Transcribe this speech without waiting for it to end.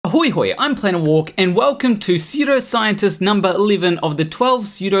Ahoy hoy, I'm Planet Walk and welcome to Pseudoscientist number 11 of the 12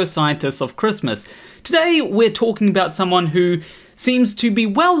 Pseudoscientists of Christmas. Today we're talking about someone who seems to be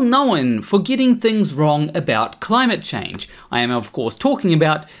well known for getting things wrong about climate change. I am of course talking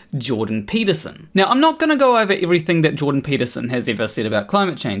about Jordan Peterson. Now I'm not going to go over everything that Jordan Peterson has ever said about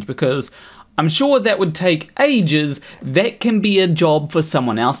climate change because I'm sure that would take ages. That can be a job for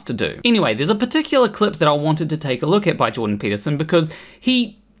someone else to do. Anyway, there's a particular clip that I wanted to take a look at by Jordan Peterson because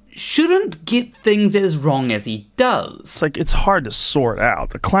he shouldn't get things as wrong as he does. It's hard to sort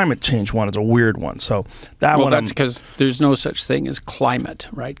out. The climate change one is a weird one. So that one, that's because there's no such thing as climate,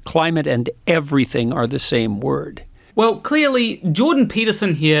 right? Climate and everything are the same word. Well, clearly, Jordan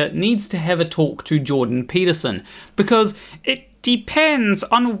Peterson here needs to have a talk to Jordan Peterson because it depends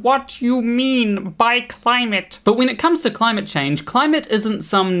on what you mean by climate. But when it comes to climate change, climate isn't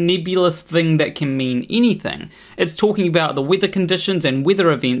some nebulous thing that can mean anything. It's talking about the weather conditions and weather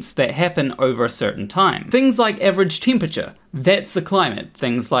events that happen over a certain time. Things like average temperature, that's the climate.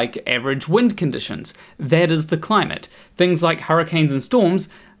 Things like average wind conditions, that is the climate. Things like hurricanes and storms,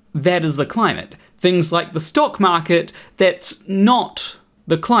 that is the climate. Things like the stock market, that's not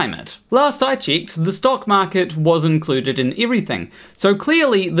the climate. Last I checked, the stock market was included in everything. So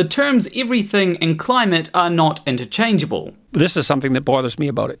clearly the terms everything and climate are not interchangeable. This is something that bothers me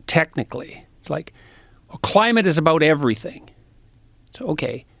about it technically. It's like, well, climate is about everything. So,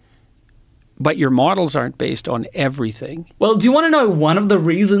 okay, but your models aren't based on everything. Well, do you want to know one of the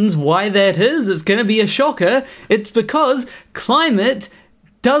reasons why that is? It's going to be a shocker. It's because climate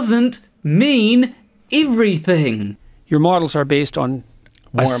doesn't mean everything. Your models are based on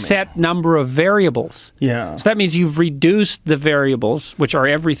a set number of variables. Yeah. So that means you've reduced the variables, which are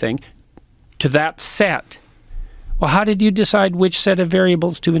everything, to that set. Well, how did you decide which set of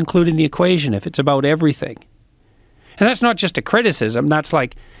variables to include in the equation if it's about everything? And that's not just a criticism. That's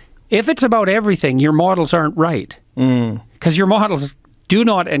like, if it's about everything, your models aren't right. Because your models do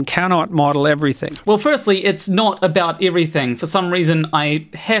not and cannot model everything. Well, firstly, it's not about everything. For some reason, I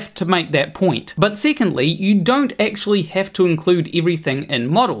have to make that point. But secondly, you don't actually have to include everything in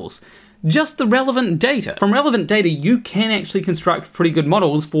models. Just the relevant data. From relevant data, you can actually construct pretty good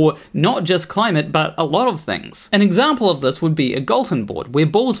models for not just climate, but a lot of things. An example of this would be a Galton board, where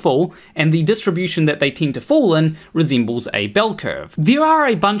balls fall, and the distribution that they tend to fall in resembles a bell curve. There are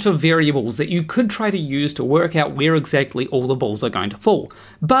a bunch of variables that you could try to use to work out where exactly all the balls are going to fall,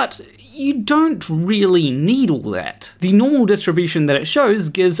 but you don't really need all that. The normal distribution that it shows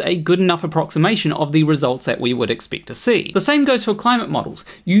gives a good enough approximation of the results that we would expect to see. The same goes for climate models.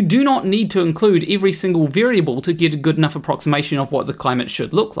 You do not need to include every single variable to get a good enough approximation of what the climate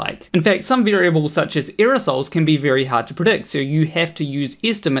should look like. In fact, some variables such as aerosols can be very hard to predict, so you have to use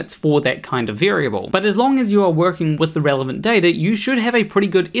estimates for that kind of variable. But as long as you are working with the relevant data, you should have a pretty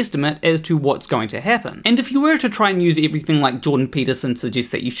good estimate as to what's going to happen. And if you were to try and use everything like Jordan Peterson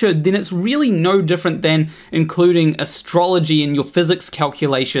suggests that you should, then it's really no different than including astrology in your physics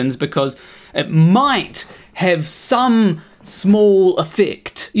calculations because it might have some small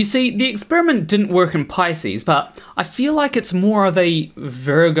effect. You see, the experiment didn't work in Pisces, but I feel like it's more of a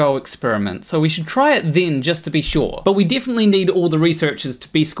Virgo experiment, so we should try it then just to be sure. But we definitely need all the researchers to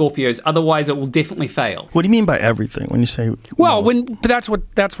be Scorpios, otherwise it will definitely fail. What do you mean by everything when you say? Well, that's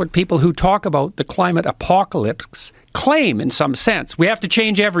what people who talk about the climate apocalypse claim in some sense. We have to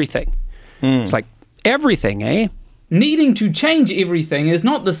change everything. It's like, everything, eh? Needing to change everything is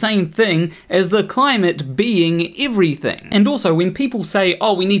not the same thing as the climate being everything. And also, when people say,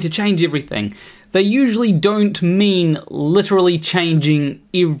 oh, we need to change everything, they usually don't mean literally changing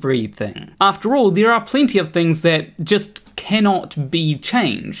everything. After all, there are plenty of things that just cannot be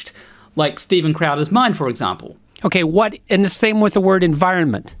changed, like Steven Crowder's mind, for example. Okay, and the same with the word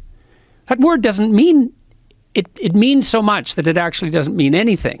environment. That word doesn't mean It means so much that it actually doesn't mean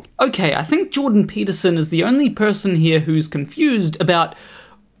anything. Okay, I think Jordan Peterson is the only person here who's confused about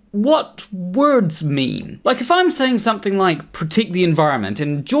what words mean. Like if I'm saying something like protect the environment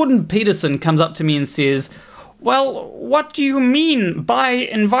and Jordan Peterson comes up to me and says, well, what do you mean by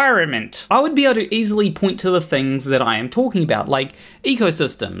environment? I would be able to easily point to the things that I am talking about, like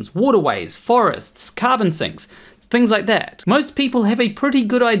ecosystems, waterways, forests, carbon sinks, things like that. Most people have a pretty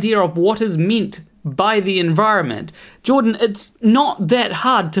good idea of what is meant by the environment. Jordan, it's not that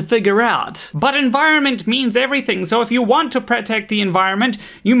hard to figure out. But environment means everything, so if you want to protect the environment,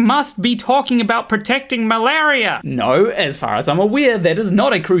 you must be talking about protecting malaria. No, as far as I'm aware, that is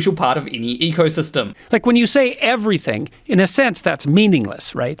not a crucial part of any ecosystem. Like when you say everything, in a sense that's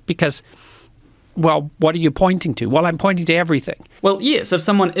meaningless, right? Because well, what are you pointing to? Well, I'm pointing to everything. Well, yes, if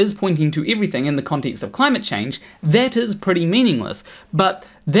someone is pointing to everything in the context of climate change, that is pretty meaningless. But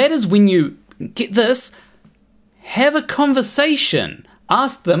that is when you, get this, have a conversation.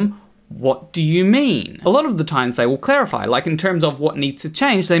 Ask them, what do you mean? A lot of the times they will clarify, like in terms of what needs to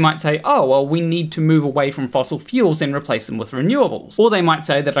change, they might say, oh, well, we need to move away from fossil fuels and replace them with renewables. Or they might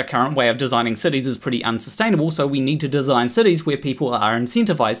say that our current way of designing cities is pretty unsustainable, so we need to design cities where people are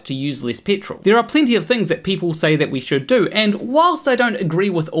incentivized to use less petrol. There are plenty of things that people say that we should do, and whilst I don't agree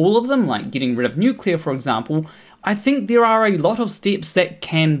with all of them, like getting rid of nuclear, for example, I think there are a lot of steps that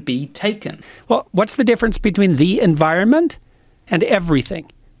can be taken. Well, what's the difference between the environment and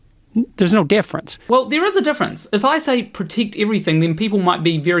everything? There's no difference. Well, there is a difference. If I say protect everything, then people might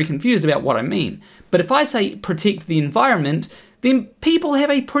be very confused about what I mean. But if I say protect the environment, then people have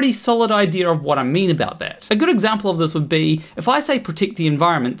a pretty solid idea of what I mean about that. A good example of this would be, if I say protect the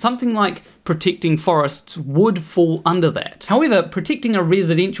environment, something like protecting forests would fall under that. However, protecting a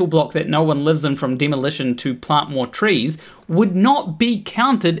residential block that no one lives in from demolition to plant more trees would not be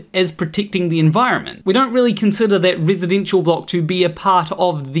counted as protecting the environment. We don't really consider that residential block to be a part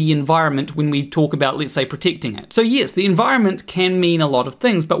of the environment when we talk about, let's say, protecting it. So yes, the environment can mean a lot of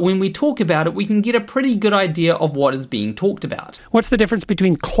things, but when we talk about it, we can get a pretty good idea of what is being talked about. What's the difference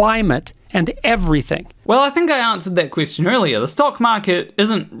between climate and everything? Well, I think I answered that question earlier. The stock market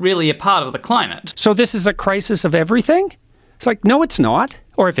isn't really a part of the climate. So this is a crisis of everything? It's like, no, it's not.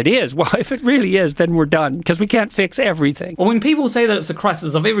 Or if it is, well, if it really is, then we're done, because we can't fix everything. Well, when people say that it's a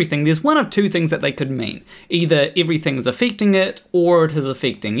crisis of everything, there's one of two things that they could mean. Either everything is affecting it, or it is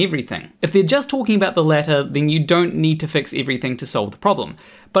affecting everything. If they're just talking about the latter, then you don't need to fix everything to solve the problem.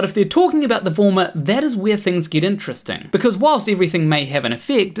 But if they're talking about the former, that is where things get interesting. Because whilst everything may have an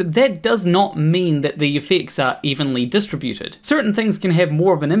effect, that does not mean that the effects are evenly distributed. Certain things can have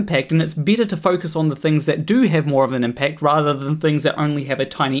more of an impact, and it's better to focus on the things that do have more of an impact rather than things that only have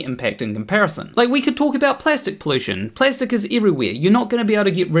a tiny impact in comparison. Like, we could talk about plastic pollution. Plastic is everywhere. You're not going to be able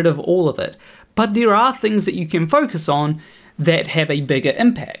to get rid of all of it. But there are things that you can focus on that have a bigger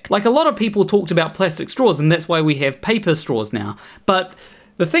impact. Like, a lot of people talked about plastic straws, and that's why we have paper straws now. But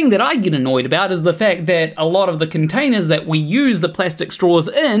the thing that I get annoyed about is the fact that a lot of the containers that we use the plastic straws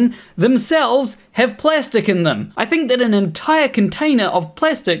in themselves have plastic in them. I think that an entire container of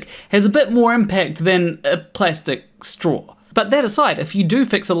plastic has a bit more impact than a plastic straw. But that aside, if you do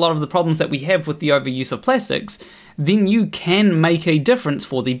fix a lot of the problems that we have with the overuse of plastics, then you can make a difference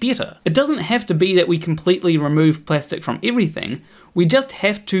for the better. It doesn't have to be that we completely remove plastic from everything. We just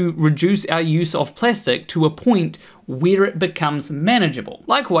have to reduce our use of plastic to a point where it becomes manageable.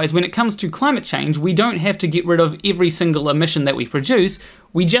 Likewise, when it comes to climate change, we don't have to get rid of every single emission that we produce,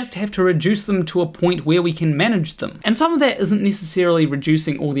 we just have to reduce them to a point where we can manage them. And some of that isn't necessarily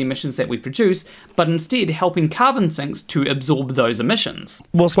reducing all the emissions that we produce, but instead helping carbon sinks to absorb those emissions.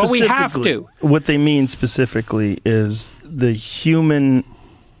 Well, we have to. What they mean specifically is the human,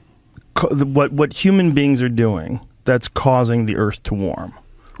 what human beings are doing that's causing the Earth to warm.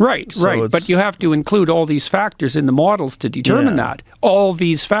 Right, so right. But you have to include all these factors in the models to determine that. All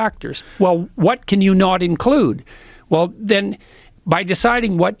these factors. Well, what can you not include? Well, then, by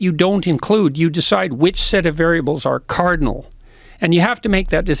deciding what you don't include, you decide which set of variables are cardinal. And you have to make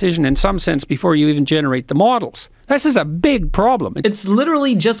that decision in some sense before you even generate the models. This is a big problem. It's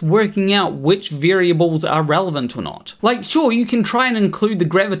literally just working out which variables are relevant or not. Like, sure, you can try and include the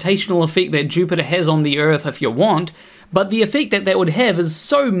gravitational effect that Jupiter has on the Earth if you want, but the effect that that would have is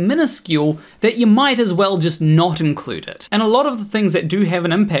so minuscule that you might as well just not include it. And a lot of the things that do have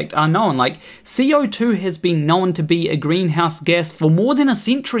an impact are known, like CO2 has been known to be a greenhouse gas for more than a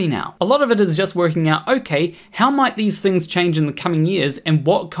century now. A lot of it is just working out, okay, how might these things change in the coming years and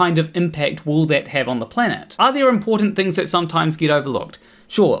what kind of impact will that have on the planet? Are there important things that sometimes get overlooked?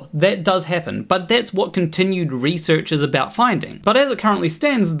 Sure, that does happen, but that's what continued research is about finding. But as it currently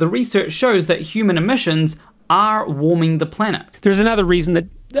stands, the research shows that human emissions are warming the planet. There's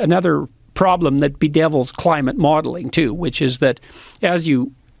another problem that bedevils climate modeling too, which is that as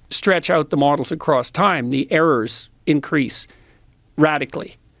you stretch out the models across time, the errors increase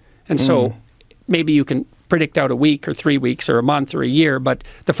radically. And so maybe you can predict out a week or 3 weeks or a month or a year, but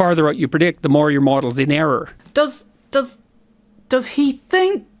the farther out you predict, the more your model's in error. Does he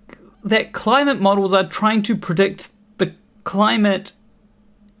think that climate models are trying to predict the climate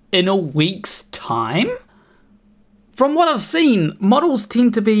in a week's time? From what I've seen, models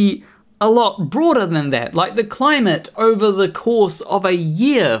tend to be a lot broader than that, like the climate over the course of a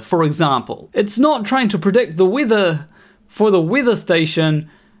year, for example. It's not trying to predict the weather for the weather station.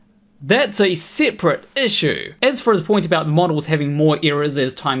 That's a separate issue. As for his point about the models having more errors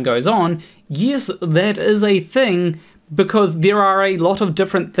as time goes on, yes, that is a thing, because there are a lot of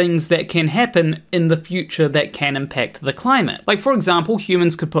different things that can happen in the future that can impact the climate. Like, for example,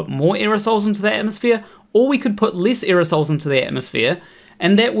 humans could put more aerosols into the atmosphere, or we could put less aerosols into the atmosphere,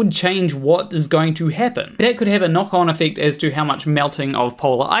 and that would change what is going to happen. That could have a knock-on effect as to how much melting of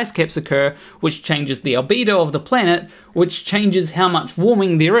polar ice caps occur, which changes the albedo of the planet, which changes how much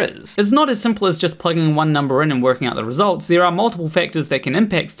warming there is. It's not as simple as just plugging one number in and working out the results. There are multiple factors that can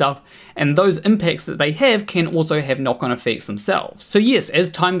impact stuff, and those impacts that they have can also have knock-on effects themselves. So yes, as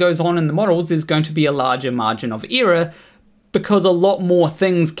time goes on in the models, there's going to be a larger margin of error, because a lot more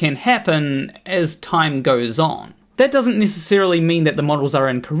things can happen as time goes on. That doesn't necessarily mean that the models are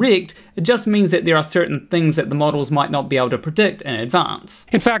incorrect, it just means that there are certain things that the models might not be able to predict in advance.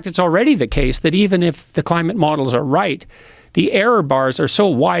 In fact, it's already the case that even if the climate models are right, the error bars are so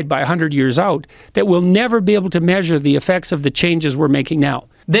wide by 100 years out that we'll never be able to measure the effects of the changes we're making now.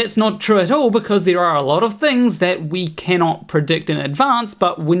 That's not true at all, because there are a lot of things that we cannot predict in advance,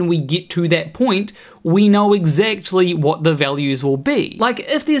 but when we get to that point, we know exactly what the values will be. Like,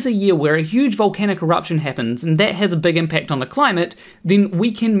 if there's a year where a huge volcanic eruption happens and that has a big impact on the climate, then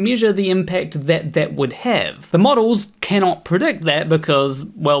we can measure the impact that that would have. The models cannot predict that because,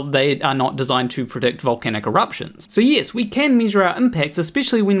 well, they are not designed to predict volcanic eruptions. So yes, we can measure our impacts,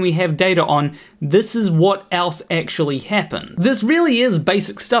 especially when we have data on this is what else actually happened. This really is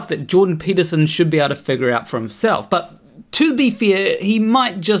basic stuff that Jordan Peterson should be able to figure out for himself, but to be fair, he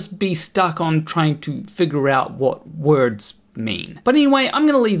might just be stuck on trying to figure out what words mean. But anyway, I'm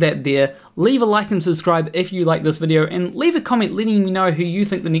going to leave that there. Leave a like and subscribe if you like this video, and leave a comment letting me know who you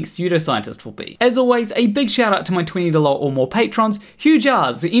think the next pseudoscientist will be. As always, a big shout out to my $20 or more patrons: Hugh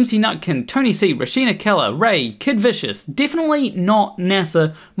Jarsz, M.C.Nutkin, Tony C, Rosyna Keller, Ray, KidVicious, definitely not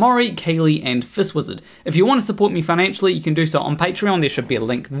NASA, Morrie, Kaylee, and FistWizard. If you want to support me financially, you can do so on Patreon, there should be a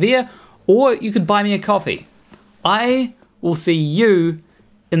link there, or you could buy me a coffee. I will see you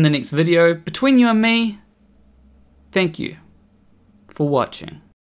in the next video. Between you and me, thank you for watching.